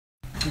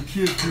The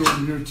kids be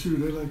over here too.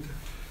 They like to,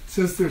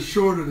 since they're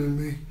shorter than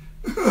me.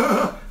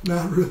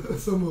 Not really,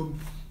 some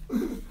of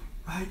them.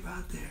 Right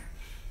there.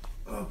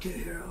 Okay,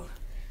 Harold.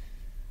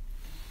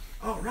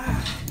 All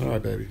right. All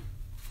right, baby.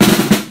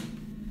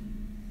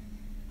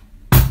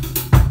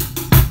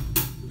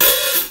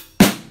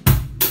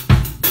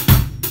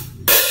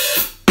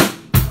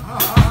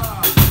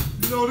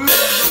 You know this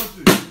one, don't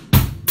you?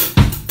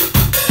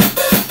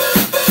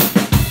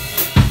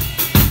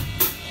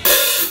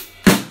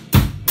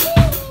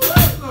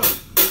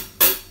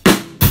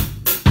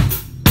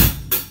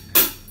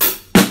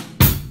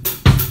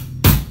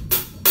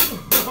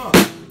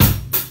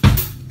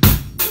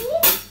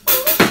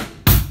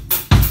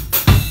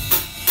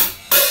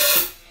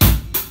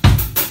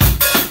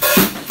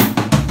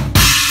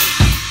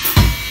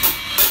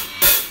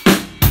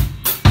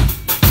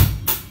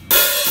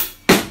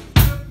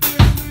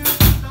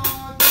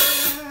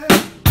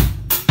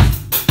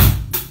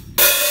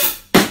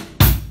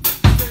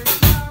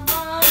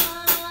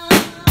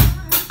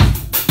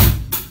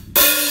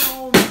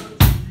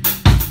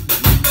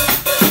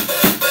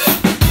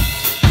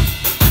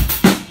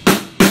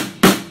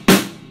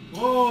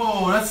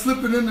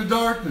 Slipping in the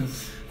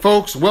darkness.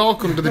 Folks,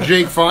 welcome to the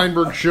Jake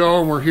Feinberg Show.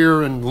 And we're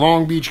here in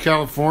Long Beach,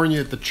 California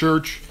at the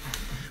church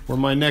where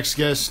my next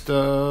guest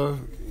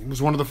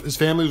was one of his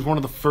family was one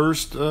of the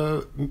first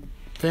families.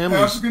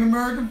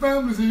 African-American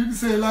families, so you can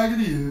say it like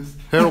it is.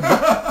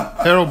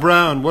 Harold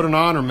Brown, what an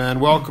honor, man.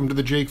 Welcome to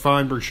the Jake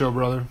Feinberg Show,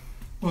 brother.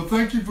 Well,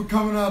 thank you for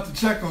coming out to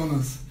check on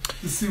us,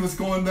 to see what's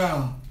going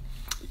down.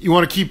 You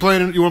want to keep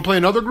playing? You want to play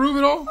another groove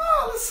at all?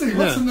 Let's see.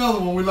 What's another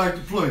one we like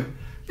to play?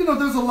 You know,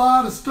 there's a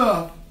lot of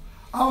stuff.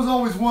 I was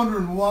always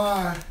wondering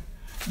why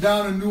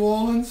down in New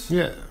Orleans,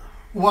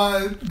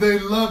 why they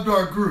loved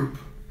our group.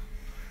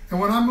 And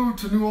when I moved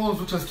to New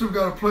Orleans, which I still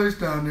got a place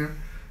down there,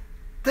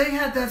 they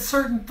had that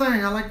certain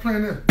thing. I like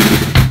playing this.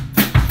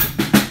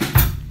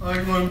 I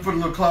like going and put a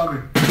little cloud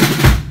in.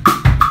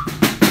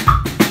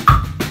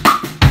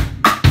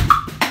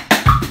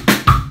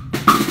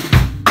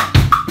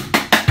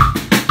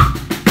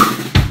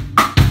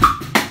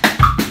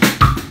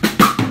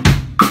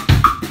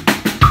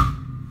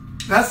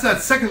 That's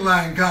that second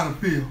line kind of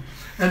feel.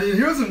 And then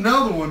here's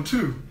another one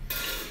too.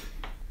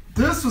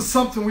 This was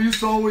something we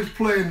used to always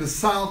play in the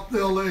South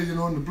LA, you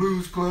know, in the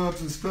blues clubs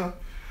and stuff.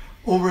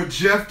 Over at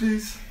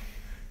Jeffy's,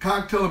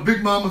 Cocktail, and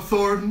Big Mama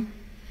Thornton.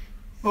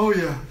 Oh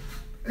yeah.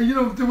 And you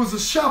know, there was a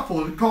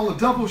shuffle, they call it a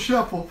double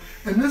shuffle.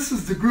 And this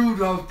is the groove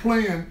that I was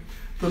playing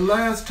the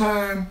last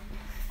time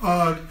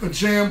a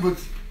jam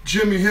with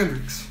Jimi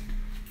Hendrix.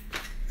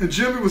 And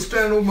Jimmy was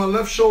standing over my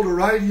left shoulder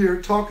right here,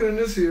 talking in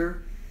his ear.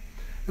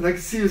 And I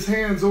could see his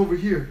hands over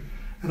here.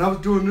 And I was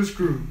doing this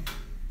groove.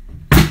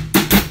 And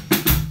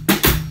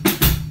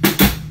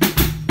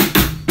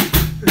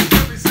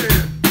Jimmy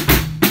said,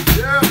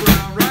 yeah,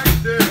 Brown, right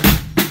there.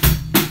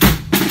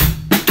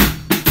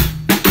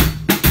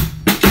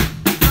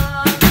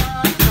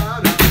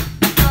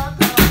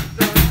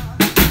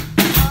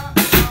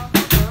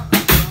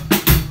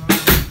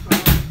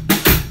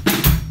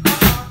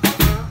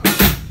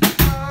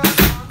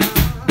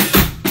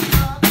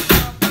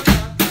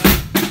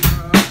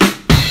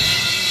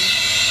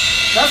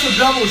 That's a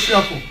double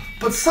shuffle.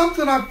 But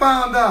something I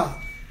found out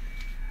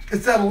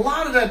is that a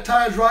lot of that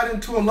ties right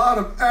into a lot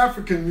of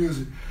African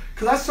music.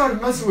 Because I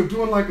started messing with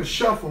doing like a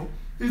shuffle.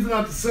 These are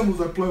not the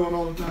cymbals I play on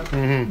all the time.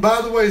 Mm-hmm.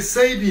 By the way,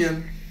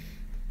 Sabian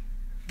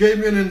gave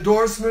me an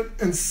endorsement,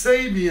 and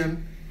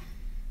Sabian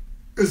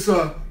is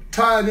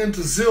tied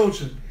into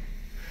Zildjian.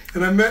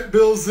 And I met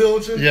Bill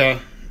Zildjian. Yeah.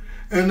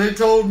 And they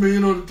told me, you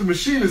know, that the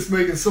machinist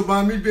making. So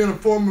by me being a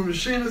former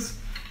machinist,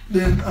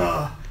 then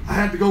I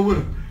had to go with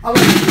him. I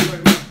like to do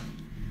like that.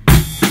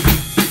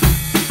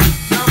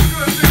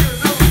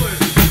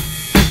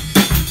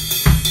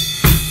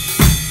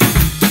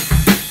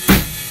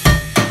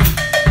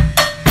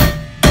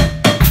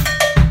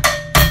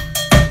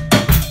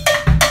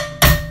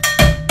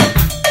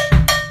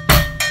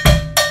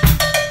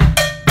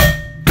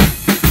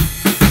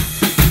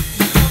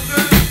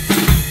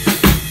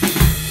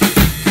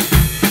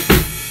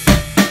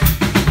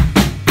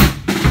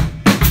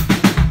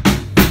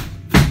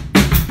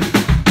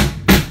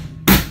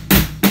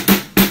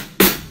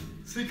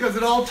 Because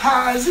it all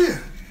ties in.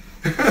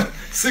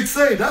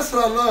 6/8, that's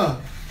what I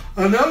love.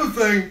 Another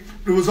thing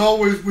that was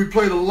always, we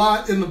played a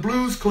lot in the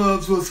blues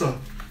clubs was you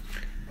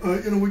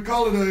know, we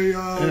call it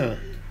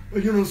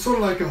you know, sort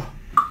of like a,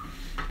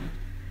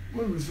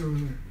 what was it?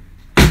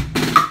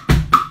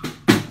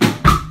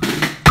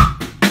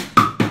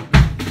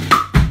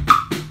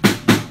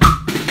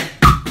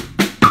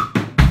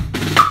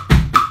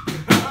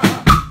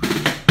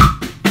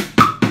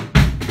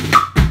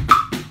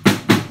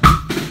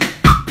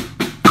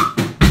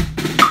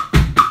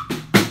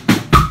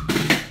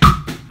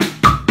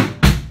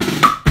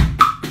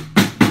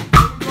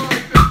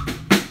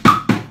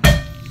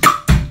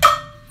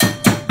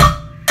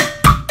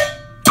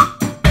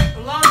 A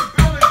lot of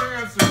belly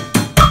dancers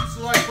used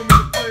to like for me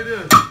to play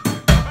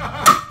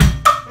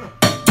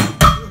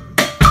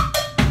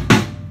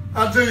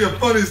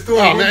funny story.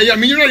 Oh man, I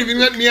mean, you're not even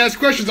letting me ask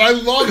questions. I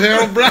love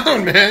Harold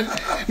Brown, man.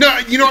 No,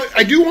 you know,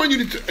 I do want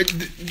you to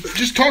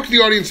just talk to the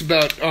audience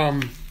about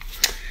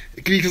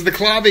because the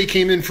clave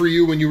came in for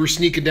you when you were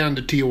sneaking down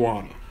to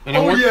Tijuana, and I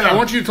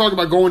want you to talk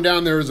about going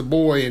down there as a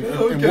boy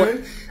and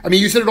what. I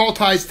mean, you said it all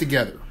ties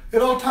together.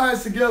 It all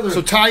ties together.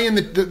 So tie in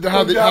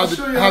how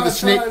the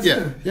snake.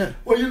 Yeah.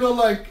 Well, you know,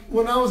 like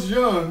when I was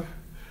young,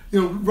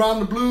 you know, around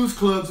the blues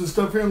clubs and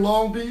stuff here in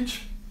Long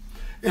Beach,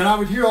 and I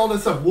would hear all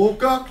that stuff.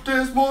 Woke up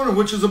this morning,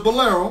 which is a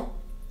bolero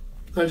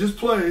that I just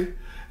played,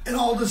 and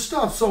all this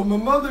stuff. So my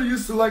mother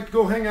used to like to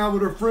go hang out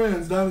with her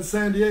friends down in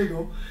San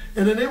Diego,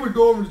 and then they would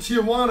go over to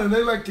Tijuana, and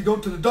they like to go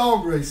to the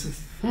dog races.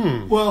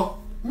 Well,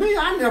 me,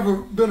 I never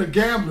been a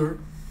gambler.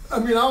 I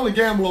mean, I only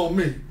gamble on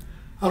me.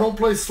 I don't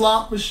play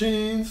slot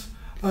machines.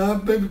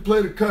 Maybe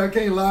I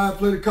can't lie, I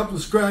played a couple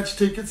of scratch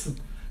tickets. And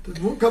a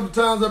couple of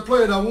times I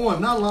played, I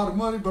won. Not a lot of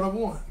money, but I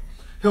won.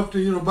 Helped to,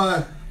 you know,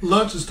 buy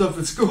lunch and stuff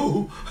at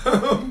school.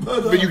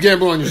 But you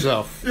gamble on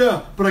yourself.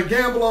 Yeah, but I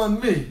gamble on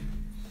me.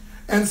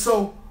 And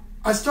so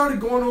I started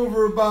going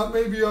over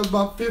maybe I was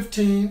about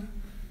 15,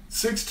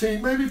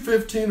 16, maybe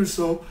 15 or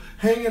so,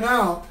 hanging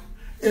out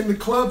in the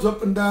clubs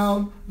up and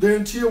down there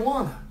in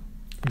Tijuana.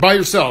 By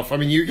yourself? I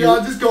mean, Yeah,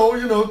 I just go,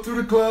 you know,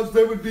 through the clubs.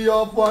 They would be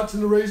off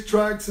watching the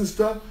racetracks and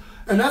stuff.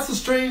 And that's a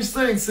strange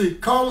thing. See,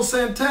 Carlos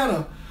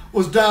Santana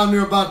was down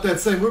there about that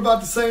same. We're about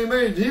the same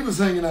age. He was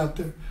hanging out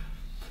there.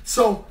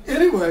 So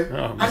anyway,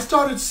 I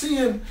started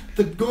seeing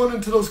going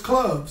into those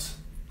clubs,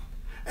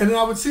 and then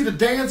I would see the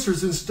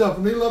dancers and stuff,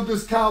 and they loved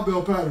this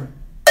cowbell pattern.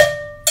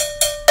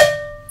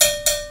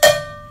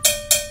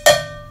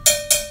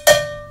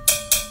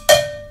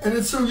 And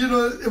then so, you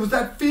know, it was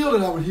that feel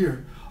that I would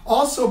hear.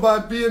 Also by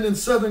being in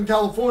Southern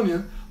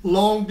California,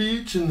 Long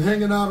Beach, and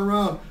hanging out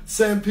around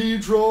San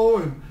Pedro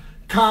and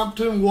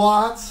Compton,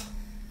 Watts,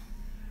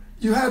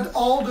 you had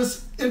all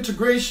this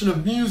integration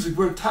of music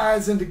where it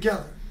ties in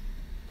together.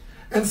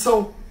 And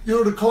so, you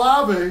know, the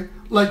clave,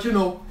 like, you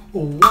know,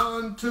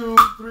 1, 2,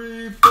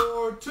 3,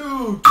 4,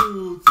 2,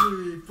 2,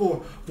 3, 4.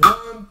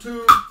 1,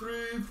 2, 3,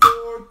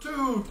 4,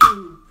 2,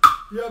 2.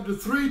 You have the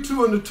 3,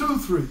 2, and the 2,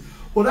 3.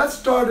 Well, that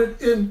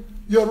started in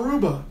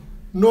Yoruba,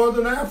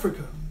 Northern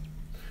Africa.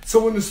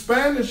 So when the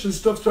Spanish and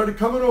stuff started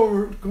coming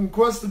over,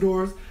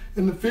 conquistadors,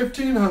 in the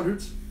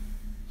 1500s,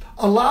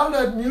 a lot of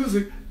that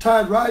music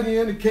tied right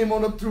in. It came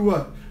on up through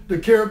what? The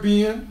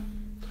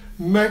Caribbean,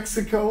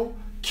 Mexico,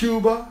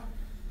 Cuba,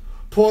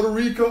 Puerto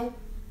Rico.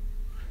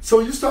 So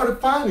you started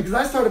finding, because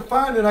I started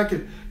finding I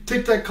could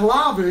take that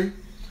clave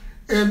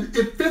and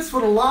it fits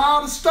with a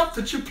lot of stuff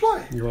that you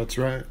play. That's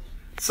right.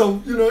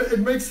 So, you know, it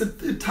makes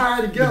it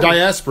tie together. The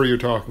diaspora you're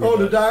talking about. Oh,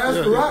 the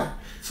diaspora, right.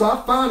 So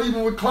I found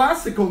even with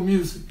classical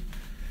music,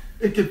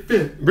 it could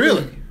fit.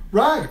 Really?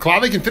 Right. The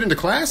clave can fit into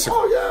classical.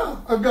 Oh,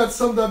 yeah. I've got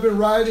some that I've been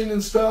writing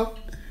and stuff.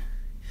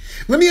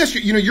 Let me ask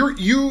you, you know,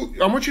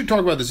 I want you to talk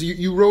about this.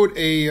 You wrote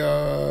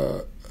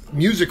a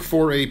music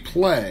for a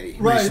play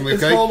recently,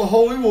 It's okay? called The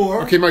Holy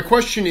War. Okay, my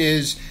question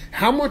is,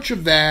 how much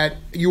of that,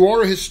 you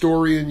are a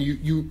historian,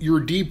 you're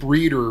a deep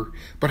reader,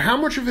 but how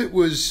much of it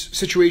was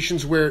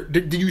situations where,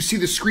 did you see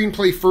the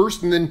screenplay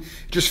first and then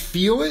just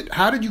feel it?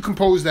 How did you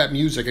compose that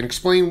music? And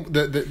explain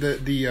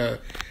the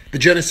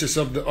genesis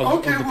of the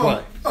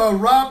play.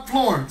 Rob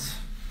Florence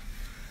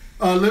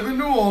lived in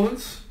New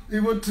Orleans. He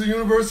went to the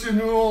University of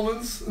New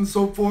Orleans and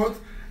so forth.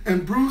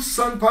 And Bruce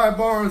Sunpie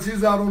Barnes,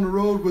 he's out on the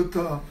road with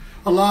a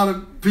lot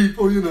of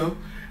people, you know.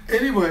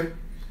 Anyway,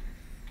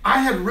 I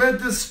had read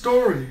this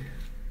story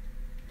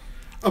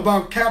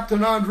about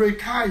Captain Andre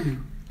Caillou.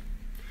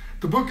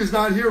 The book is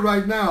not here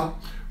right now,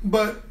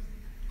 but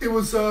it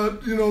was,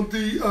 you know,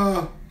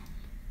 the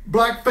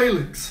Black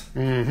Phalanx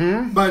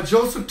by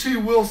Joseph T.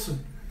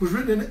 Wilson. It was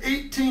written in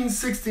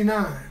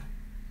 1869.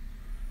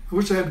 I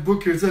wish I had the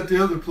book here. It's at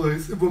the other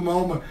place, where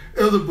all my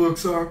other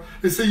books are.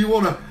 They say you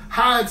want to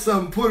hide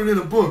something, put it in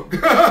a book.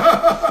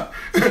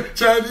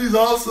 Chinese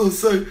also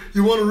say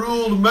you want to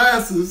rule the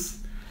masses,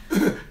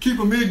 keep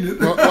them ignorant.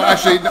 well,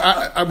 actually,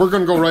 we're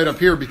going to go right up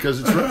here because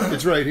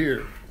it's right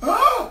here.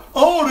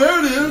 Oh, there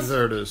it is.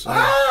 There it is.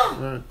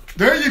 Right.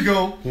 There you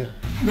go. Yeah.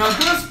 Now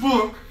this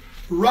book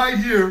right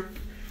here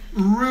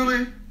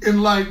really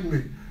enlightened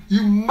me.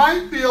 You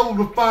might be able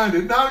to find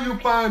it. Now you'll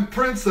find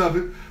prints of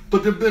it,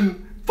 but they've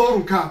been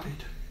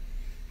photocopied.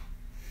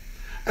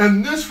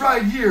 And this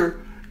right here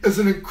is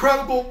an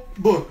incredible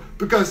book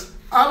because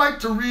I like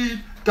to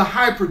read the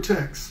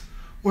hypertext.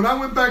 When I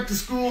went back to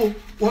school,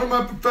 one of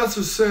my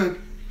professors said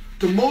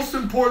the most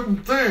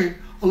important thing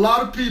a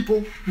lot of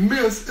people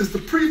miss is the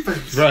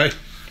preface. Right.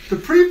 The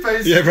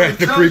preface will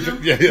tell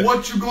you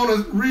what you're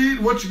going to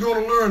read, what you're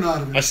going to learn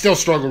out of it. I still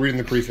struggle reading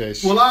the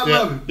preface. Well, I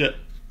love it. Yeah.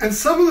 And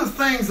some of the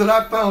things that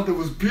I found that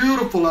was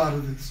beautiful out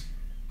of this,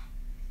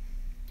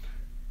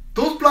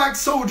 those black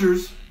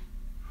soldiers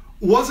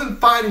wasn't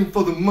fighting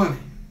for the money.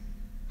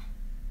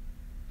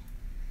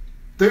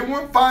 They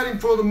weren't fighting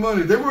for the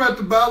money. They were at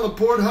the Battle of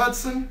Port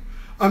Hudson.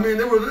 I mean,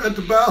 they were at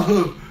the Battle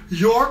of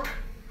York.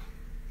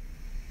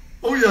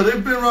 Oh yeah,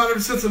 they've been around ever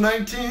since the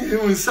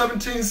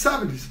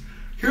 1770s.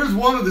 Here's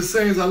one of the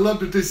sayings I love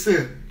that they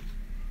said.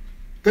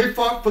 They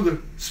fought for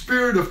the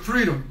spirit of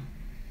freedom.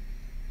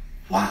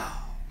 Wow.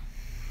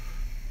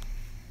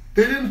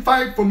 They didn't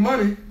fight for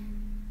money.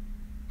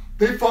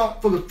 They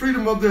fought for the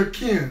freedom of their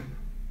kin.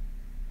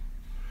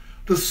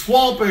 The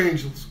Swamp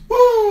Angels.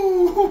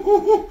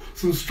 Woo!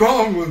 Some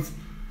strong ones.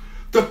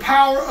 The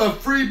power of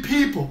free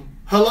people.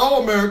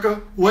 Hello,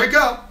 America. Wake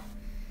up.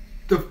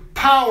 The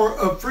power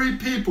of free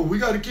people. We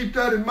got to keep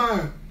that in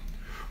mind.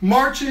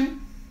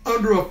 Marching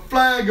under a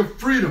flag of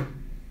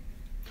freedom.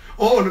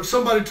 Oh, and if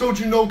somebody told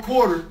you no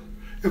quarter,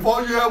 if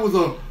all you had was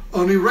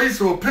an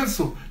eraser or a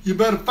pencil, you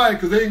better fight,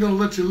 because they ain't going to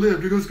let you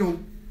live. They're just going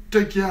to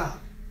take you out.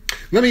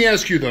 Let me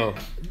ask you though,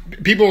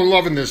 people are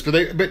loving this,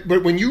 but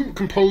when you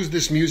composed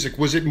this music,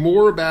 was it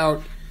more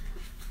about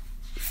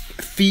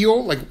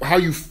feel, like how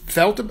you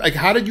felt? Like,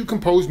 how did you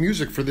compose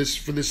music for this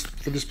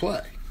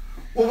play?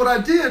 Well, what I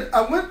did,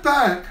 I went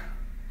back,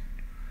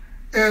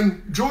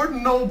 and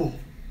Jordan Noble,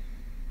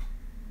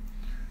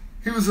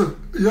 he was a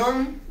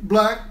young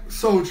black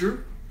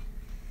soldier,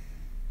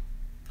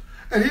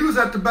 and he was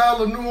at the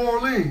Battle of New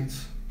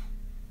Orleans.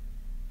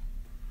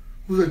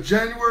 It was at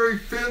January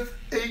 5th,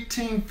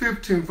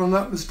 1815, if I'm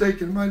not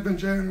mistaken. It might have been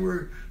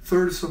January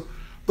 3rd or so.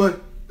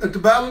 But at the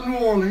Battle of New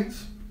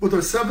Orleans, with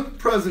our 7th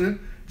president,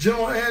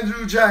 General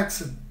Andrew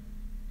Jackson.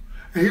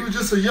 And he was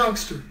just a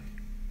youngster.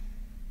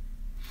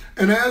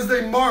 And as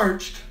they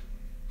marched,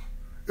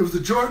 it was the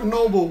Jordan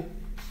Noble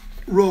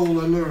role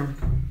I learned.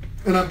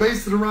 And I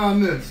based it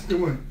around this. It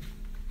went.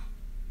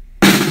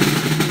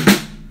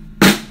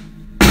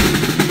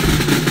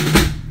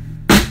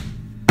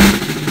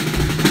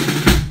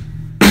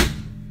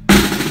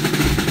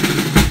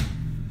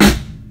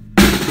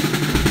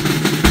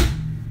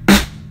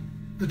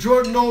 The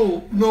Jordan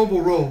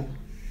Noble role.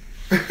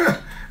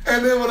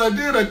 And then what I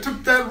did, I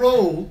took that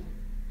role,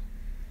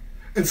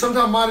 and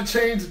sometimes I might have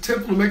changed the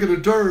tempo to make it a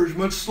dirge,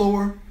 much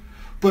slower,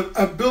 but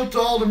I built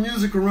all the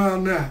music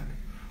around that.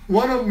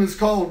 One of them is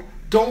called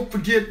Don't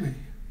Forget Me.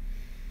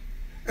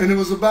 And it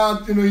was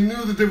about, he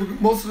knew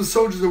that most of the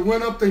soldiers that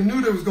went up, they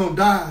knew they was going to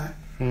die.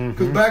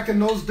 Because back in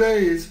those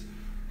days,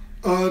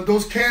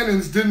 those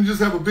cannons didn't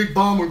just have a big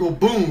bomb or go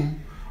boom.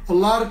 A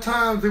lot of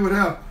times they would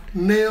have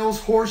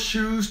nails,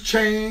 horseshoes,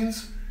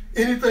 chains,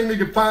 anything they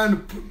could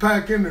find to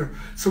pack in there.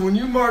 So when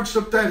you marched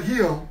up that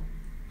hill,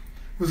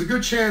 there was a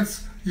good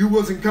chance you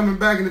wasn't coming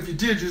back, and if you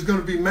did, you was going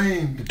to be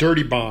maimed.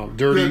 Dirty bomb.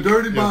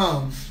 Dirty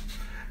bombs.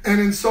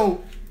 And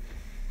so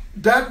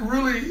that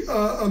really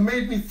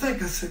made me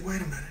think. I said,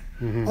 wait a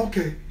minute.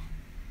 Okay,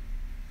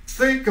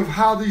 think of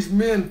how these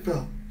men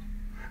felt.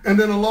 And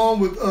then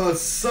along with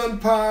Sun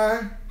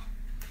Pie,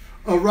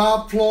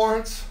 Rob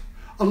Florence,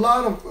 a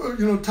lot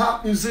of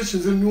top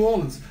musicians in New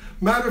Orleans.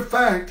 Matter of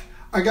fact,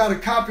 I got a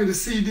copy of the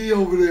CD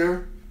over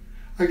there.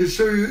 I can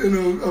show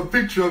you a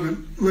picture of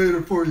it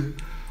later for you.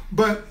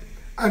 But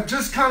I've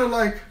just kind of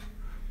like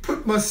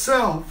put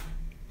myself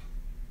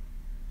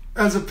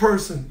as a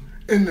person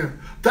in there.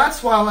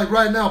 That's why, like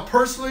right now,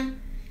 personally,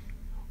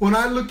 when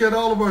I look at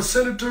all of our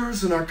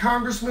senators and our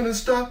congressmen and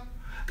stuff,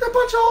 they're a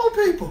bunch of old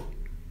people.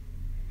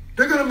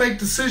 They're going to make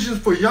decisions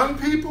for young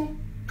people.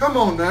 Come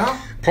on now.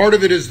 Part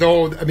of it is,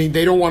 though,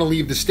 they don't want to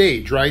leave the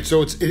stage, right?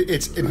 So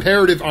it's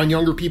imperative on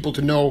younger people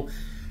to know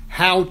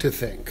how to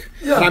think.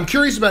 Yeah. And I'm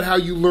curious about how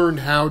you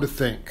learned how to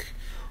think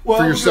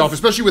for yourself,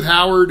 especially with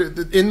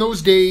Howard. In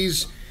those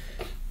days,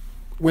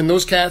 when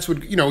those cats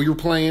would, you were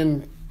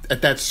playing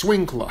at that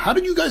swing club. How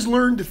did you guys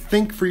learn to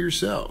think for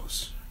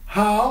yourselves?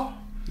 How?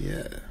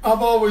 Yeah.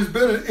 I've always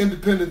been an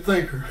independent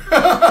thinker.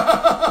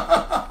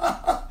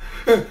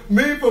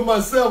 Me, for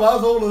myself, I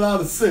was oldest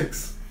out of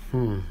 6.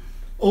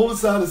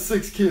 Oldest out of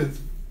 6 kids.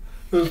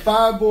 There's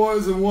 5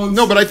 boys and 1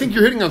 No, but I think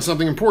you're hitting on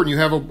something important. You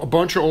have a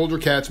bunch of older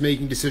cats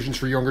making decisions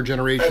for younger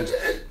generations.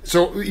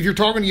 So if you're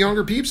talking to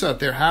younger peeps out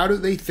there, how do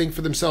they think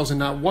for themselves and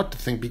not what to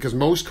think? Because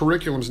most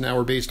curriculums now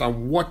are based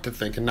on what to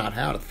think and not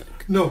how to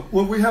think. No,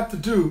 what we have to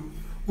do,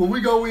 when we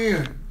go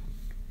in,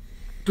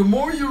 the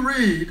more you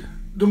read,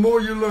 the more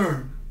you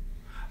learn.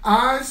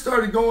 I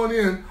started going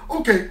in,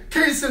 okay,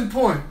 case in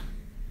point.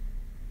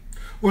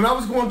 When I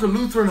was going to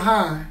Lutheran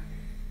High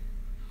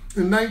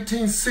in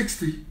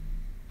 1960,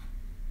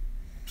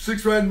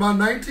 right in my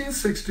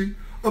 1960,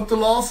 up to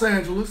Los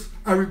Angeles,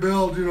 I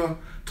rebelled,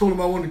 told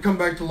them I wanted to come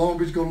back to Long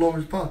Beach, go to Long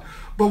Beach College.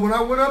 But when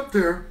I went up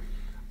there,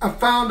 I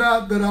found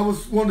out that I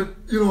was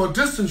a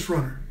distance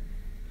runner.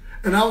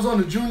 And I was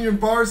on the junior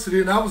varsity,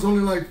 and I was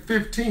only like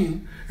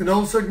 15. And all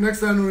of a sudden,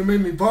 next thing I knew, they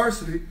made me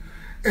varsity.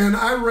 And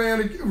I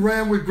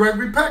ran with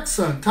Gregory Peck's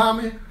son,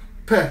 Tommy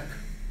Peck.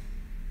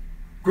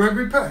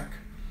 Gregory Peck.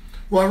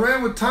 Well, I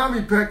ran with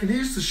Tommy Peck, and he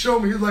used to show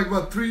me, he was like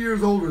about 3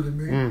 years older than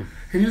me.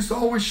 He used to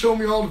always show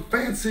me all the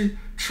fancy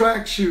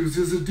track shoes,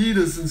 his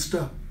Adidas and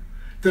stuff,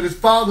 that his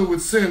father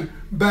would send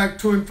back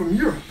to him from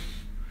Europe.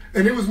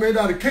 And it was made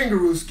out of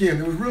kangaroo skin.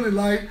 It was really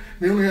light, and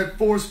he only had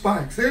 4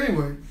 spikes.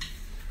 Anyway,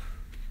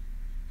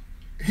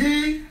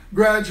 he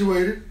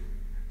graduated,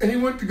 and he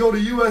went to go to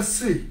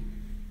USC.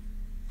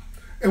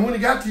 And when he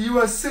got to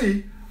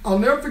USC, I'll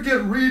never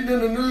forget reading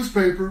in the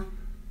newspaper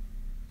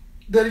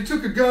that he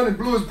took a gun and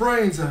blew his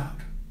brains out.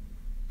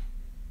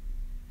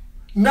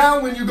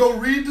 Now when you go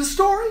read the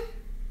story,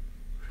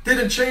 they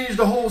didn't change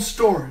the whole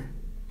story.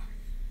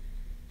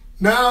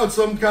 Now it's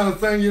some kind of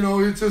thing,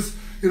 it's just,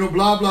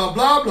 blah, blah,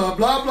 blah, blah,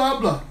 blah, blah,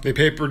 blah. They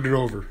papered it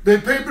over. They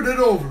papered it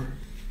over.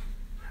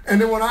 And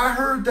then when I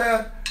heard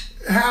that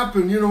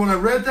happen, when I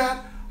read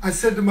that, I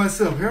said to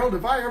myself, Harold,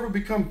 if I ever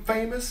become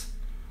famous,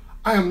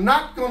 I am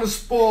not going to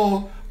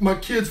spoil my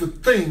kids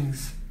with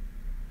things.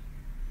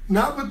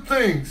 Not with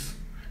things.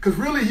 Because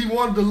really he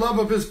wanted the love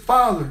of his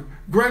father,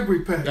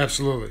 Gregory Peck.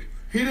 Absolutely.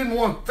 He didn't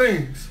want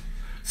things.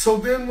 So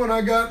then when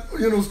I got,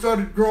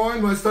 started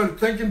growing, I started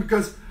thinking,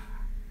 because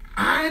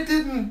I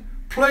didn't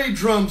play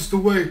drums the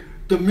way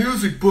the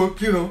music book,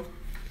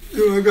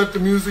 I got the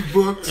music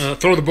books.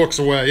 Throw the books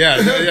away, yeah.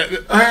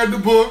 I had the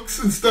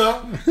books and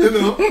stuff, and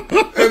then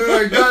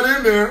I got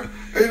in there,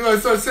 and I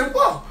started saying,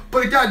 wow.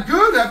 But it got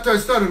good after I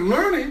started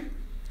learning.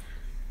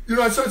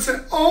 I started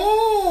saying,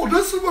 oh,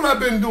 this is what I've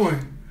been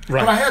doing.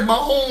 Right. But I had my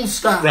own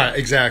style. Right,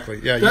 exactly.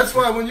 Yeah. That's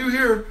why when you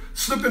hear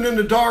Slipping in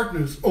the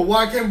Darkness, or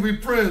Why Can't We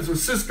Be Friends, or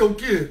Cisco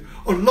Kid,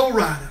 or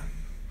Lowrider,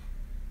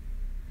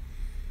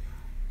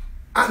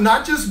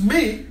 not just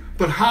me,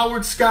 but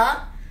Howard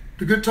Scott,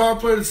 the guitar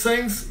player that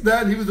sings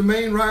that, he was the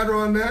main writer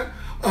on that.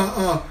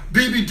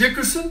 B.B.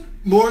 Dickerson,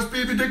 Morris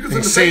B.B. Dickerson.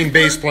 Insane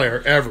bass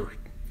player ever.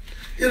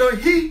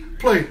 He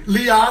played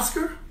Lee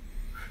Oscar,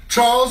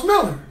 Charles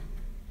Miller,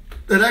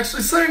 that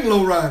actually sang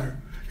Lowrider.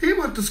 He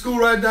went to school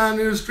right down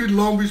near the street of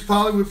Long Beach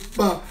Poly, with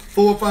about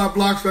 4 or 5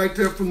 blocks right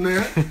there from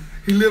there.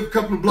 He lived a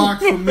couple of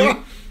blocks from me.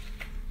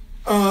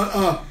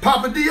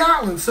 Papa D.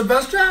 Allen,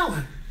 Sylvester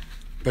Allen.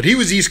 But he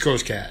was East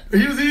Coast cat.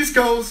 He was East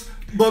Coast,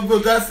 but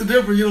that's the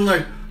difference.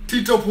 Like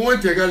Tito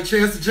Puente, I got a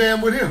chance to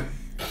jam with him.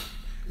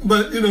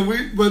 But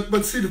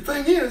but see, the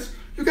thing is,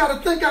 you got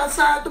to think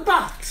outside the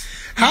box.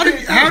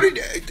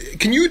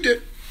 Can you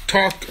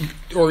talk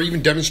or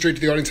even demonstrate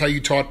to the audience how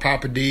you taught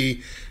Papa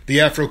D the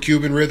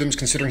Afro-Cuban rhythms,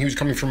 considering he was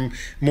coming from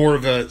more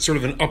of a sort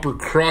of an upper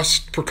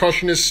crust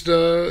percussionist?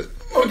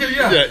 Okay,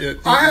 yeah.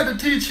 I had to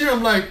teach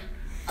him, I'd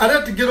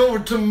have to get over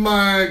to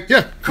my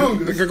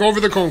congas. Go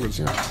over the congas,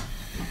 yeah.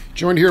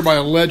 Joined here by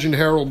a legend,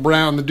 Harold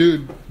Brown. The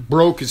dude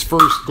broke his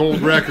first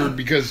gold record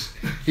because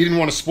he didn't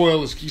want to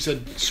spoil his. He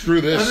said,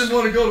 "Screw this." I didn't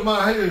want to go to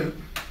my head.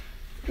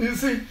 You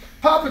see,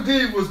 Papa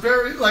D was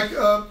very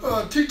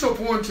Tito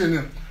Puente and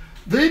them.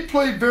 They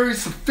played very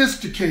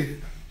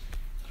sophisticated.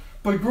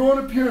 But growing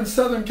up here in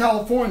Southern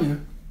California,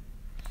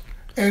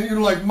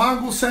 and like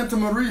Mongo Santa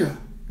Maria,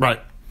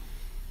 right,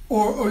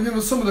 or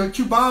some of the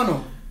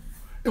Cubano,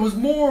 it was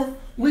more.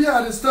 We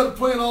had, instead of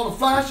playing all the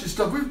flashy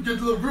stuff, we would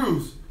get little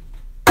grooves.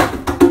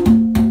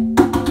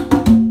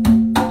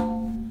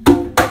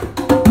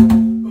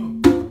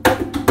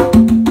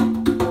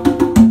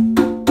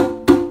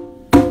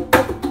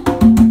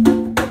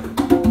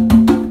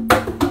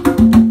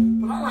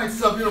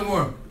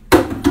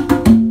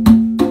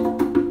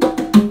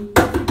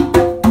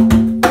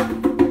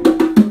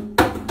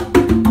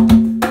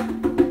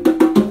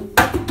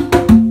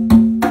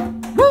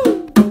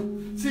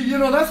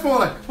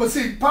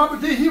 Papa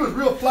D, he was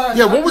real flashy.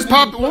 Yeah, what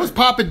was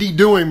Papa D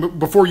doing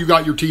before you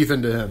got your teeth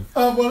into him?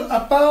 Well,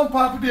 I found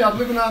Papa D. I was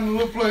living out in a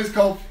little place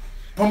called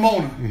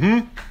Pomona.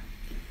 Mm-hmm.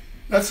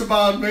 That's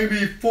about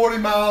maybe 40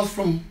 miles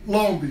from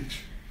Long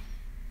Beach.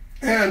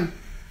 And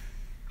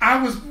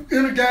I was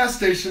in a gas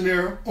station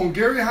there on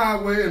Gary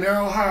Highway and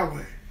Arrow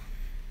Highway.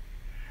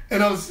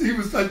 And I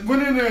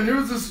went in there, and there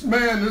was this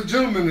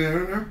gentleman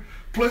there,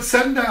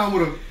 sitting down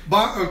with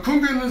a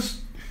conga in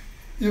his,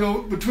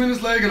 between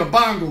his leg and a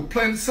bongo,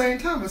 playing at the same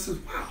time. I said,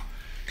 wow.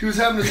 He was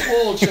having his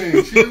oil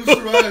change. He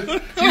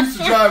used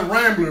to drive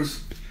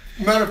Ramblers.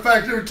 Matter of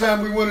fact, every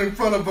time we went in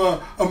front of the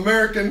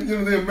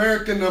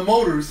American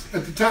Motors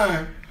at the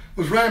time,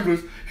 was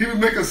Ramblers, he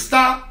would make a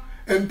stop,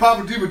 and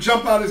Papa D would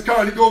jump out of his car,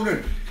 and he'd go over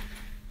there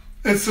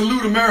and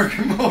salute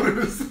American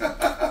Motors.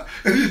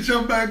 And he'd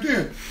jump back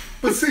in.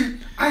 But see,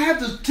 I had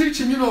to teach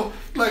him,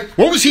 What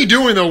was he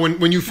doing, though,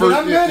 when you first...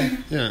 When I met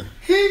him, yeah.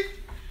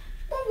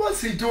 What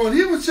was he doing?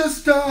 He was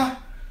just, I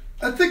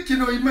think, he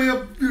may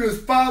have,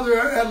 his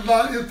father had a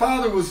lot. His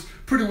father was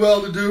pretty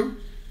well-to-do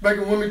back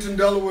in Wilmington,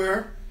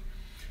 Delaware.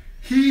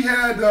 He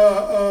had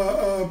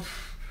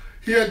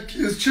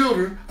his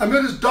children. I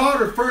met his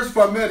daughter first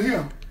before I met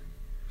him,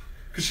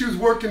 because she was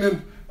working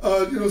in,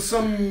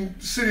 some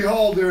city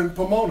hall there in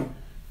Pomona.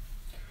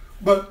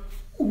 But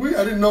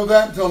I didn't know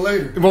that until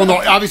later. Well, no,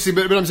 obviously,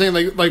 but I'm saying,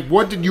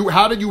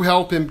 how did you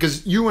help him?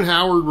 Because you and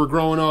Howard were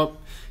growing up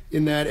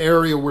in that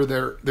area where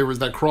there was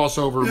that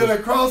crossover. Yeah,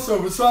 that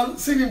crossover. So I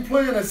seen him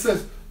play, and I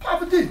says,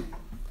 Papa D,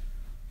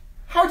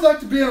 how would you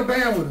like to be in a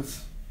band with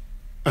us?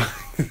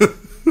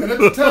 And at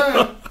the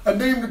time, I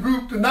named the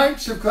group the Night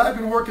Shift, because I'd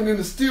been working in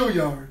the steel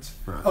yards.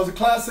 Right. I was a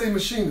Class A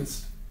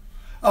machinist.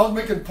 I was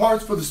making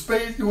parts for the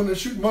space, when they're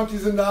shooting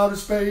monkeys into outer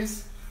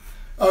space,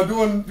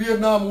 doing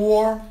Vietnam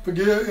War,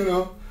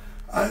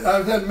 I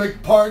had to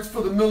make parts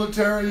for the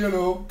military,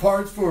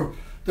 parts for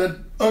that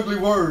ugly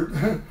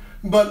word.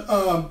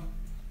 But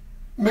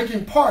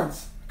making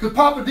parts. Because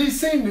Papa D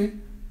seen me,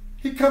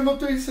 he come up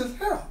there, he says,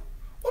 Harold,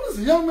 what does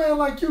a young man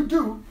like you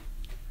do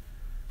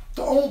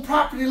to own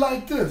property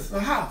like this, a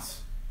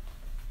house.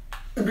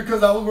 And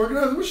because I was working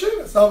as a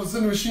machinist, I was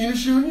in the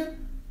machinist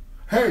union.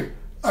 Hey,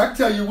 I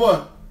tell you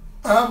what,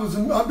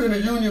 I've been a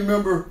union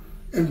member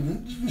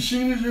in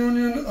machinist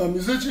union, a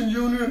musician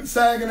union,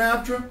 SAG and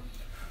AFTRA,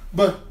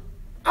 but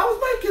I was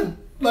making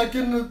like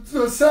in the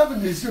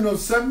 70s,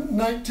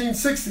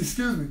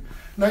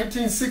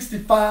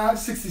 1965,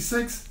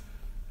 66,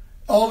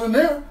 all in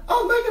there. I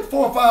was making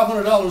 $400 or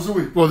 $500 a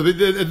week. Well,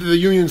 the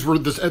unions were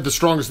the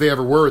strongest they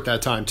ever were at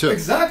that time too.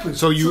 Exactly.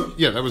 So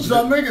that was.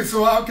 So I'm making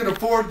so I could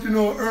afford, earn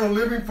a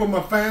living for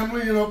my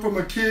family, for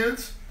my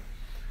kids.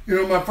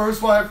 My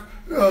first wife,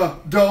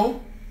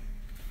 Doe.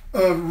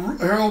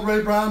 Harold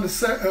Ray Brown the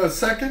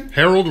second.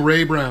 Harold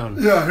Ray Brown.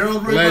 Yeah,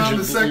 Harold Ray Brown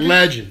the second.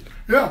 Legend.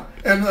 Yeah,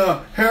 and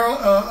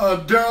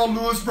Daryl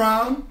Lewis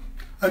Brown.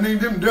 I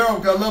named him Daryl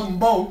because I love them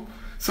both,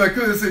 so I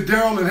couldn't say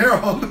Daryl and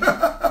Harold.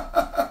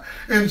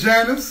 And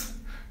Janice,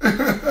 and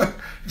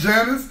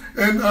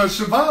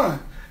Siobhan.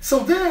 So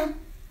then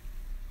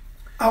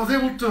I was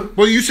able to.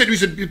 Well, you said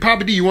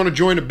Papa D, you want to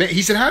join a band?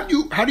 He said, how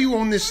do you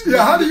own this?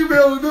 Yeah, how do you be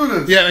able to do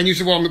this? Yeah, and you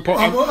said, well, I'm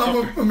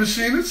a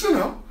machinist,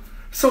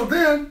 So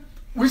then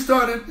we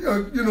started,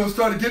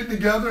 getting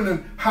together, and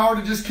then Howard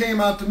had just came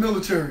out the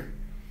military.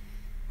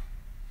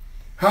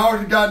 Howard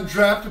had gotten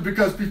drafted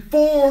because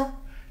before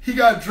he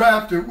got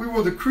drafted, we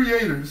were the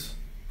creators.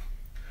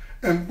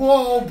 And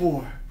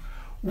boy,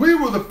 we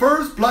were one of the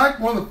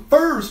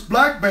first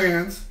black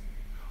bands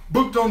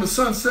booked on the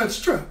Sunset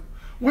Strip.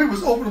 We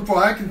was opening for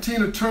Ike and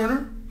Tina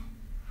Turner,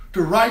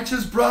 the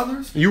Righteous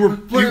Brothers. You were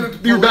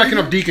backing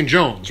up Deacon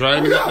Jones, right?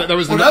 I mean, that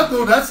was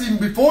that's even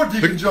before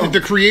Deacon Jones.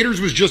 The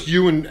creators was just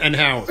you and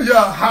Howard.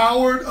 Yeah,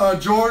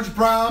 Howard, George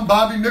Brown,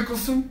 Bobby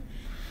Nicholson.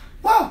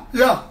 Wow,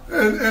 yeah,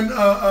 and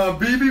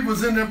BB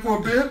was in there for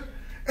a bit,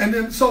 and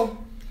then so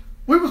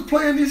we was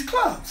playing these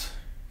clubs,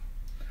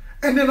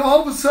 and then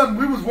all of a sudden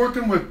we was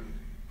working with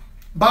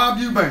Bob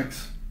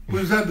Eubanks. We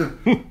was at the,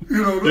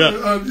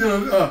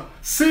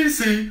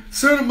 CC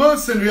Center Mud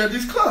Center. He had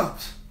these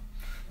clubs.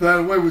 By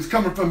the way, we was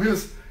coming from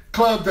his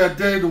club that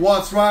day. The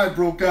Watts riot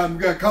broke out, and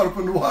we got caught up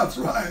in the Watts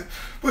riot.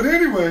 But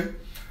anyway,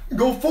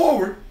 go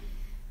forward.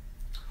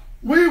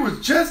 We was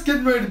just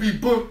getting ready to be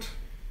booked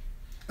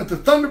at the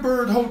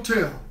Thunderbird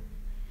Hotel.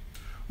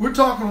 We're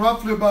talking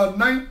roughly about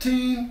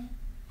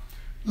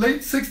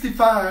late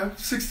 65,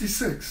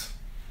 66.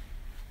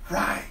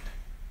 Right.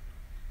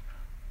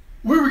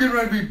 We were getting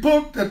ready to be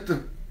booked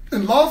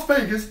in Las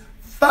Vegas,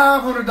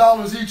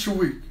 $500 each a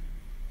week.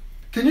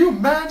 Can you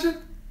imagine?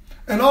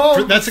 And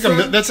all that's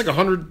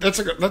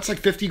like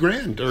 50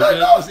 grand or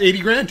 80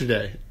 grand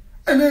today.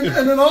 And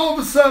then all of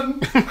a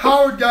sudden,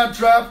 Howard got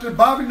drafted.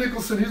 Bobby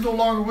Nicholson, he's no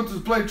longer with us to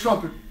play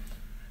trumpet.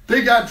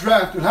 They got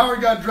drafted.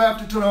 Howard got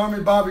drafted to the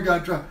Army. Bobby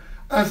got drafted.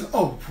 I said,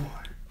 oh,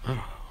 boy.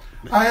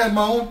 I had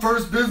my own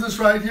first business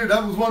right here.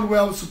 That was one way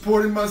I was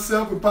supporting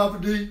myself when Papa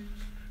D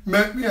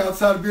met me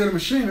outside of being a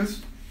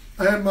machinist.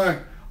 I had my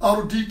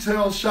auto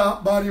detail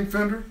shop, body and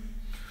fender.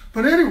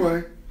 But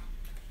anyway,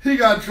 he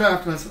got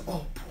drafted. I said,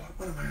 oh, boy,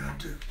 what am I going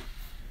to do?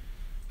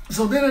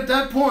 So then at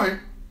that point,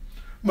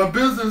 my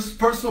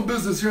personal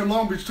business here in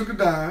Long Beach took a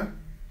dive.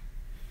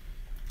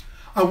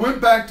 I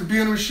went back to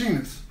being a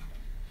machinist.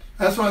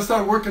 That's when I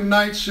started working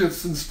night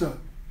shifts and stuff,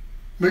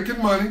 making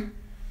money.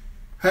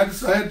 I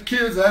had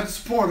kids, I had to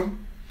support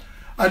them.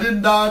 I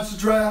didn't dodge the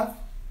draft.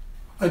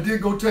 I did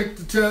go take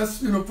the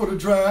test, for the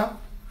draft.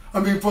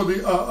 For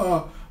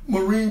the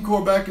Marine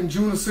Corps back in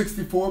June of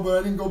 '64, but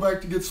I didn't go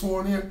back to get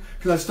sworn in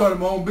because I started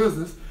my own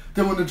business.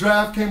 Then when the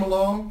draft came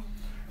along,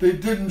 they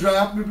didn't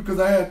draft me because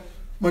I had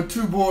my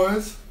two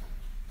boys,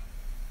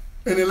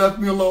 and they left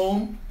me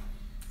alone.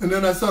 And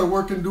then I started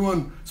working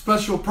doing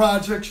special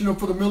projects,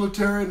 for the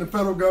military and the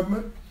federal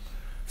government.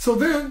 So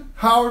then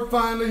Howard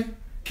finally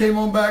came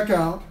on back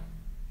out.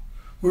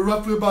 We're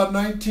roughly about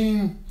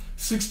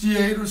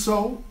 1968 or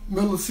so,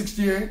 middle of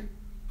 68.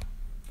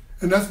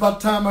 And that's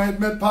about the time I had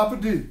met Papa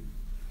D.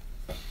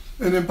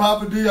 And then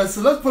Papa D, I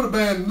said, let's put a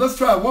band, let's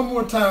try it one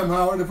more time,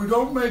 Howard. If we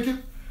don't make it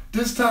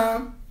this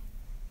time,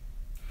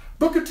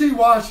 Booker T.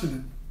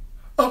 Washington,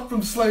 Up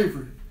From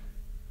Slavery.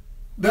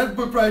 That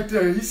book right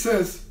there, he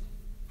says,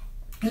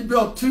 he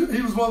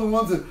was one of the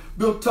ones that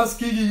built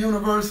Tuskegee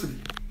University.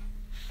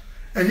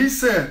 And he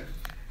said,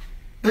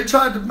 they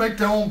tried to make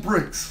their own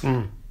bricks.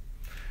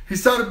 He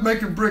started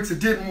making bricks, it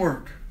didn't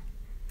work.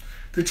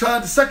 They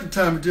tried the second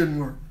time, it didn't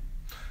work.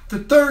 The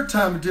third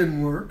time, it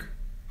didn't work.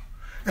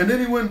 And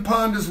then he went and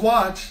pawned his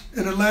watch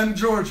in Atlanta,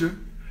 Georgia.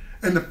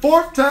 And the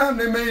fourth time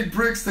they made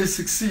bricks, they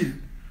succeeded.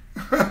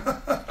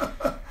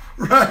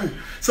 Right.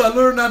 So I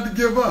learned not to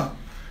give up.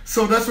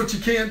 So that's what you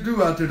can't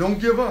do out there. Don't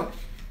give up.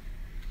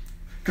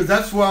 Because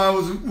that's why I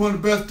was one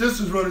of the best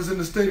distance runners in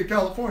the state of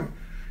California.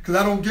 Because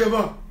I don't give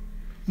up.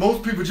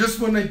 Most people, just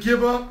when they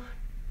give up,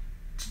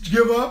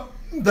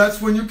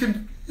 that's when you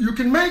can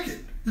make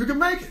it. You can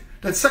make it.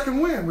 That second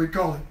win, we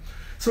call it.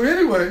 So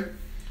anyway,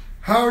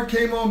 Howard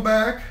came on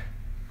back.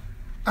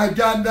 I'd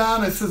gotten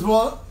down and says,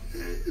 well,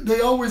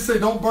 they always say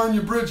don't burn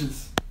your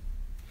bridges.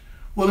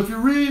 Well, if you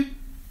read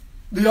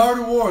The art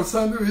of war,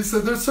 son. He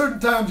said, there's certain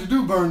times you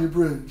do burn your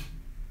bridge.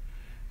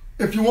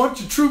 If you want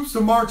your troops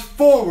to march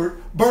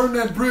forward, burn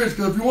that bridge.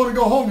 Because if you want to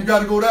go home, you got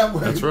to go that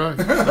way. That's right.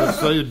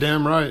 That's you're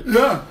damn right.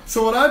 Yeah.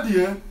 So what I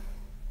did,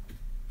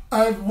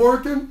 I was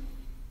working.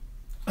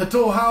 I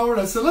told Howard,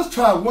 I said, let's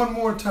try it one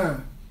more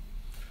time.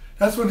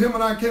 That's when him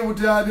and I came with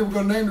the idea we're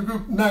going to name the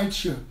group Night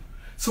Shift.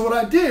 So what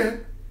I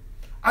did,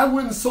 I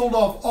went and sold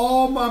off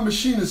all my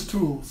machinist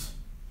tools.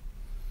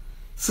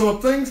 So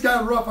if things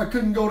got rough, I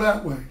couldn't go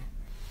that way.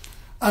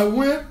 I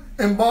went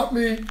and bought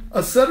me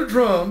a set of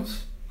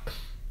drums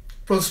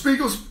from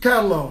Spiegel's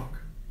catalog.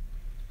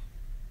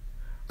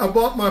 I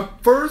bought my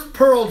first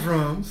Pearl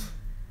drums.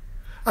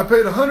 I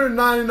paid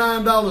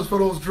 $199 for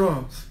those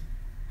drums.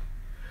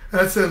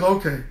 And I said,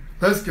 okay,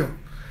 let's go.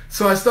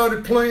 So I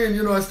started playing,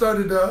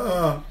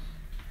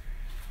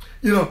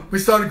 we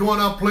started going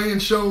out playing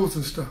shows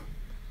and stuff.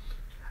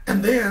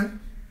 And then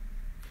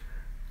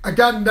I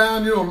gotten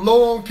down,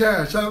 low on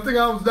cash. I think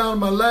I was down to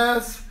my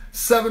last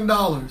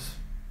 $7.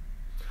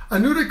 I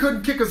knew they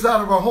couldn't kick us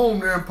out of our home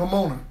there in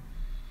Pomona.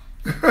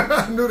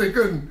 I knew they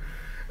couldn't.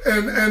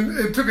 And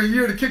it took a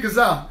year to kick us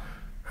out,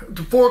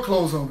 to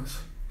foreclose on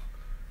us.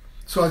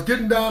 So I was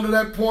getting down to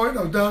that point.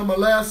 I was down to my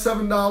last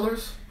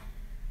 $7.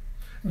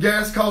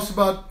 Gas cost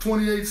about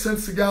 28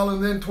 cents a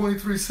gallon, then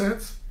 23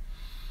 cents.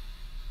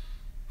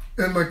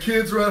 And my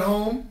kids were at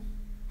home.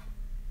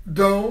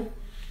 Doe,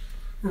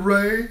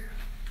 Ray,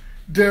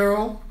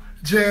 Daryl,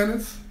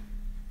 Janice.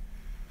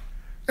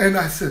 And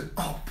I said,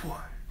 oh boy,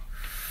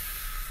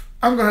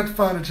 I'm going to have to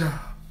find a job.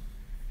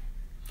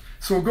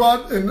 So go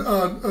out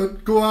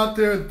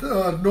there at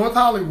North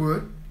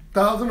Hollywood,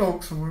 Thousand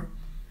Oaks somewhere,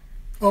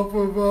 off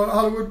of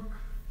Hollywood,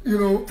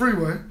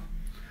 freeway.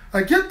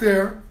 I get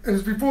there, and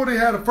it's before they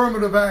had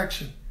affirmative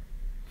action.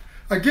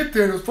 I get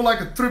there, and it was for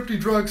like a thrifty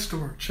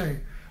drugstore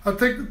chain. I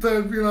think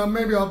that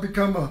maybe I'll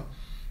become a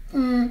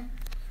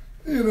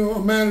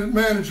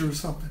manager or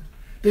something.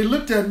 They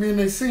looked at me and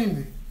they seen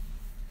me.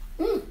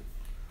 You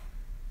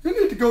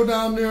need to go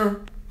down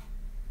there,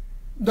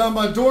 down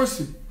by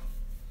Dorsey,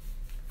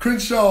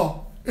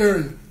 Crenshaw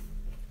area.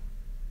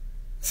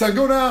 So I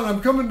go down, I'm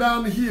coming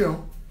down the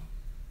hill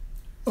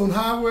on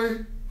highway,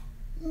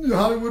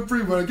 Hollywood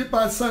freeway. I get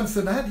by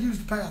Sunset, and I had to use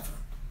the bathroom,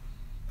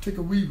 take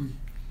a wee-wee.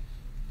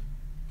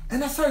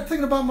 And I started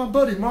thinking about my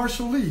buddy,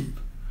 Marshall Lieb.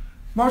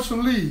 Marshall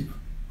Lieb,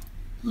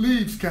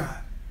 Lieb's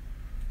guy.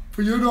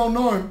 For you who don't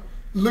know him,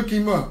 look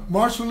him up.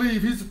 Marshall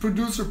Lieb, he's the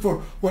producer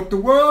for What the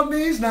World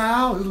Needs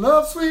Now is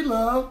Love, Sweet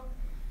Love,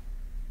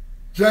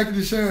 Jackie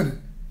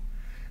DeShannon.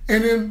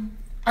 And then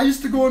I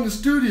used to go in the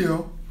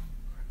studio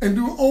and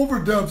do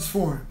overdubs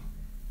for him.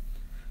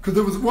 Because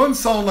there was one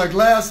song like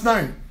Last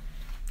Night.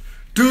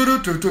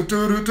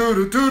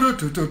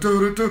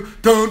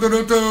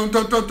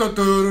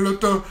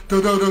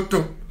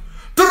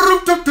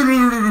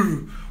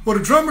 Well,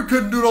 the drummer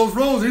couldn't do those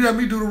rolls. He had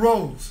me do the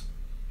rolls.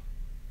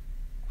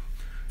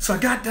 So I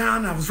got down,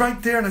 and I was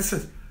right there, and I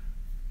said,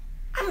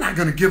 I'm not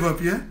going to give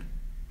up yet.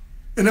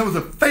 And there was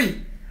a fate.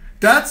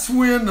 That's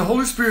when the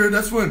Holy Spirit,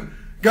 that's when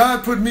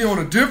God put me on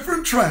a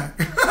different track.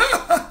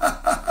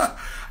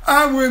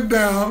 I went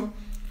down,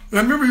 and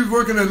I remember he was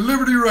working at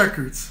Liberty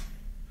Records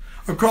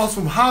across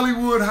from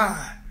Hollywood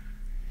High.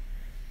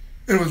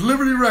 And it was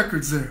Liberty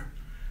Records there.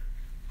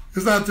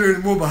 It's not there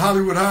anymore, but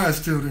Hollywood High is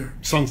still there.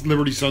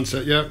 Liberty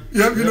Sunset, yeah.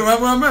 Yep, you know where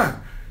I'm at.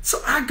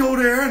 So I go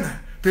there, and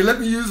they let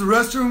me use the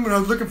restroom, and I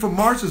was looking for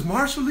Marshall. Is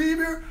Marshall Lieb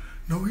here?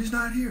 No, he's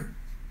not here.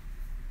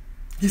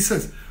 He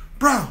says,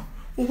 Brown,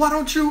 well, why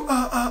don't you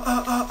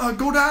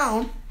go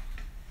down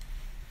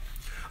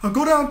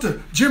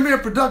to Jim Air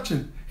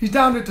Production. He's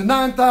down there at the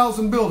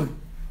 9,000 building.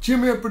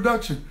 Jim Air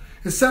Production.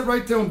 It's set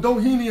right there on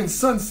Doheny and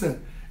Sunset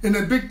in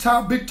that big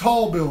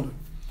tall building.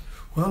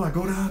 Well, I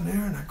go down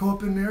there and I go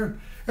up in there.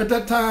 At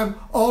that time,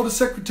 all the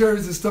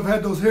secretaries and stuff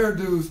had those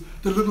hairdos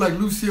that looked like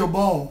Lucille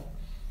Ball.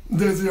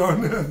 There's the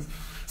Arnaz.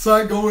 So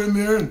I go in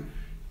there and,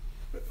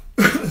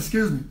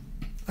 excuse me,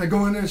 I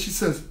go in there and she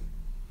says,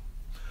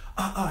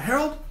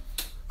 Harold,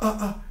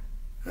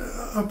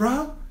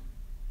 Brown,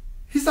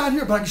 he's not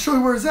here, but I can show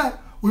you where he's at.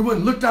 We went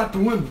and looked out the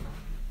window.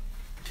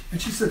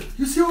 And she said,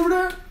 you see over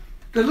there?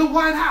 That little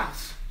white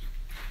house.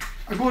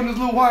 I go in this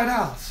little white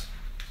house.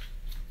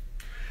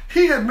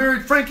 He had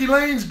married Frankie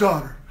Lane's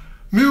daughter.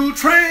 Mule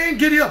train,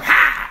 giddy up,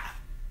 ha!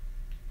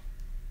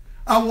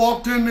 I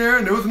walked in there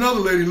and there was another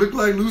lady, looked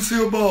like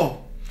Lucille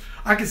Ball.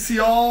 I could see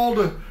all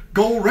the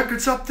gold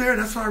records up there, and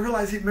that's when I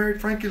realized he'd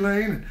married Frankie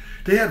Lane, and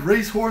they had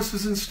race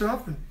horses and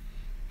stuff. And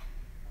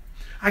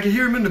I could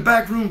hear him in the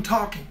back room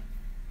talking.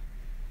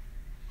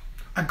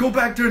 I go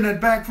back there in that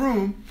back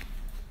room,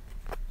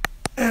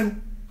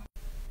 and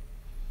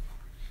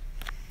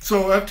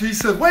so after he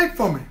said, wait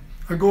for me,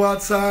 I go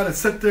outside, I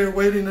sit there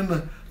waiting in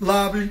the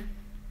lobby.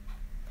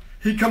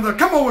 He comes up,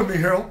 come on with me,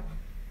 Harold.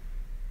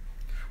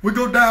 We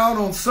go down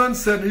on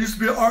Sunset, and there used to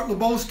be an Art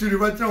LeBeau studio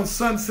right there on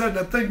Sunset, and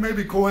I think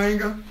maybe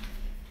Coanga.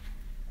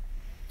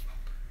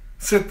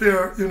 Sit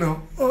there,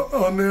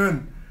 on there,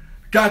 and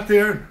got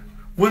there, and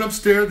went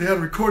upstairs. They had a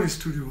recording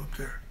studio up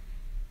there.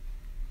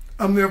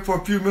 I'm there for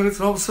a few minutes,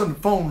 and all of a sudden the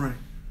phone rang.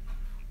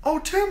 Oh,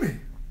 Timmy.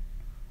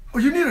 Oh,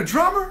 you need a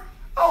drummer?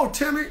 Oh,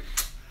 Timmy,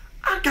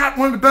 I got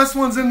one of the best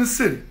ones in the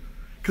city.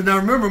 Because now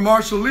remember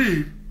Marshall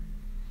Lee,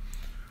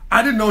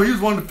 I didn't know he was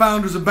one of the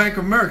founders of Bank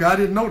of America. I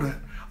didn't know that.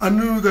 I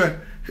knew that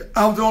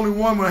I was the only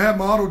one when I had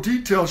my auto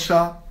detail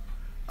shop.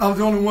 I was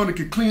the only one that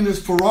could clean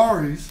his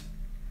Ferraris.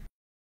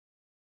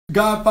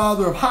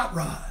 Godfather of hot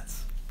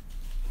rods.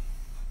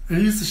 And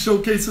he used to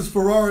showcase his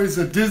Ferraris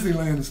at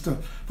Disneyland and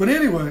stuff. But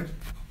anyway,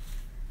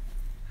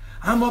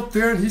 I'm up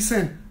there and he's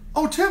saying,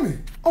 oh, Timmy,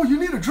 oh, you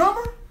need a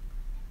drummer?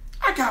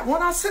 I got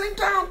one. I'll send him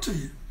down to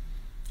you.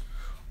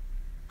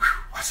 Whew.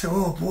 I said,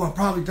 oh, boy, I'm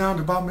probably down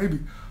to about maybe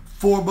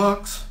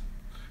 $4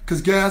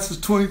 because gas is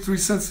 23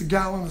 cents a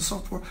gallon and so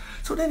forth.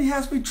 So then he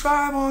has me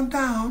drive on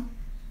down.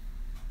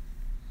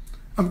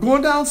 I'm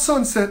going down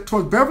Sunset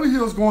toward Beverly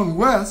Hills, going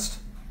west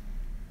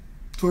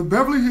toward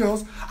Beverly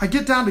Hills. I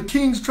get down to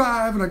Kings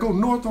Drive, and I go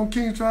north on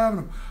Kings Drive,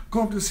 and I'm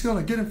going up this hill, and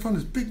I get in front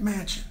of this big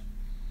mansion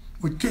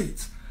with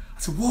gates.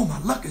 I said, whoa, my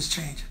luck is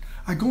changing.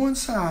 I go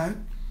inside,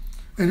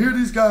 and here are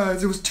these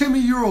guys. It was Timmy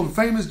Euro, the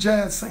famous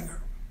jazz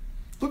singer.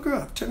 Look her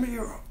up, Timmy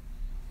Euro.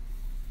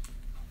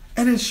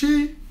 And then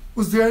she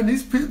was there, and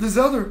these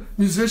other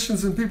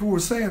musicians and people were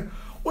saying,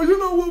 well, you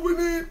know what we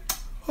need?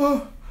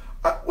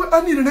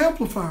 I need an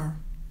amplifier.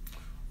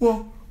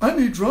 Well, I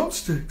need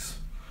drumsticks.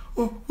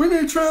 Well, we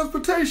need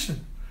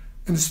transportation.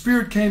 And the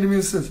Spirit came to me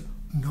and says,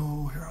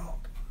 no,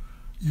 Harold,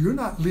 you're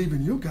not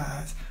leaving your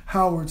guys,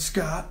 Howard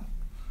Scott,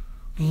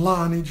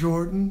 Lonnie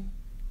Jordan,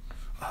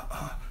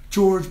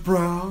 George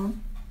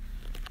Brown,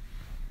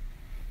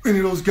 any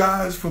of those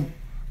guys from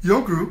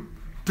your group,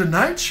 the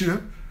night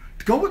shift,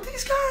 to go with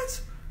these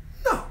guys?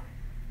 No.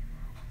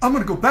 I'm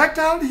going to go back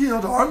down the hill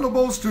to Art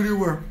LeBeau's studio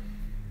where,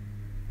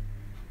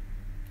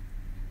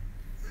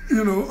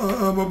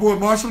 my boy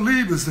Marshall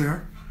Lee is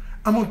there.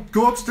 I'm going to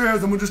go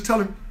upstairs. I'm going to just tell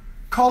him,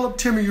 call up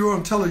Timmy Euro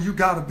and tell her you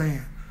got a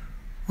band.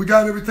 We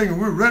got everything and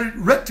we're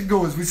ready to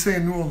go, as we say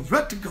in New Orleans,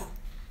 ready to go.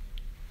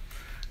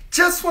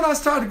 Just when I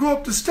started to go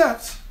up the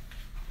steps,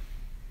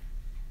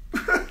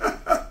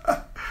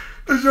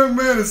 this young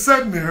man is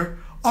sitting there,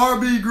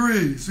 R.B.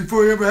 Greaves,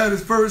 before he ever had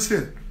his first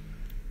hit.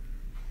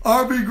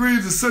 R.B.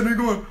 Greaves is sitting there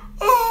going,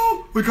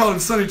 oh, we called him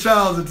Sonny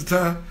Childs at the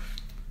time.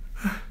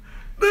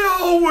 They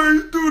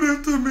always do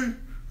this to me.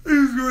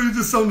 He's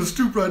just on the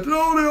stoop right there.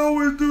 Oh, they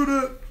always do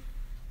that.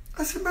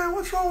 I said, man,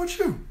 what's wrong with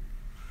you?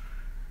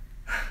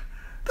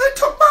 They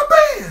took my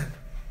band.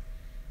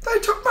 They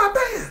took my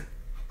band.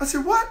 I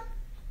said, what?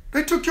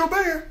 They took your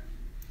band?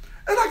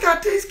 And I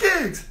got these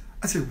gigs.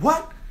 I said,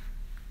 what?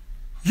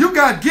 You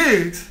got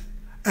gigs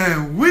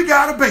and we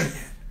got a band.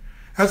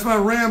 That's when I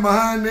ran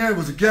behind there. It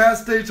was a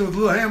gas station with a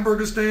little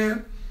hamburger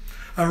stand.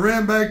 I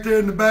ran back there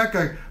in the back.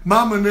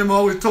 Mama and them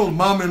always told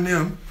Mama and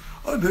them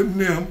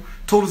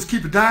told us to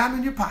keep a dime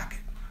in your pocket.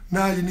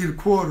 Now you need a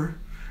quarter.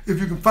 If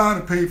you can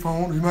find a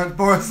payphone, you might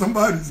borrow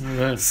somebody's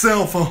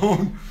cell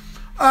phone.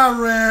 I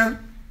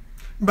ran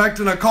back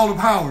to, and I called up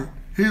Howard.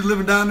 He's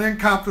living down there in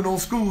Compton on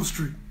School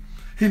Street.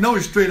 He knows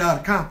he's straight out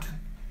of Compton.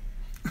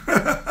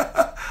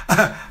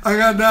 I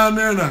got down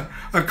there and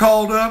I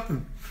called up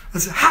and I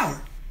said,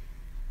 Howard,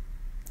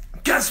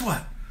 guess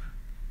what?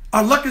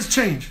 Our luck is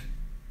changing.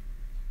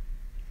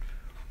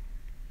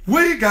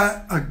 We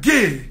got a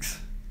gigs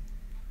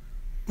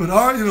with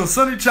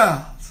Sonny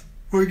Childs,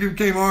 where he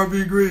became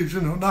R.B. Greaves,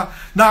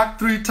 knocked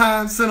 3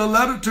 times, sent a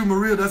letter to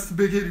Maria, that's the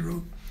big hit he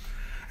wrote.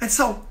 And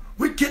so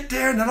we get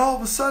there and then all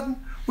of a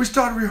sudden we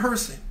started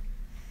rehearsing.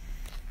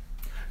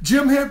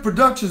 Jim Head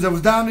Productions that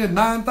was down there in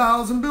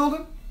 9,000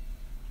 building,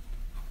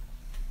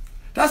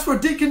 that's where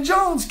Deacon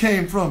Jones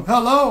came from.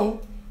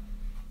 Hello.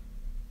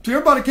 So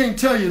everybody can't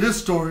tell you this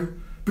story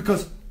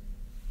because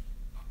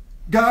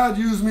God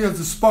used me as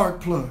a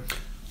spark plug.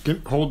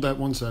 Hold that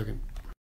 1 second.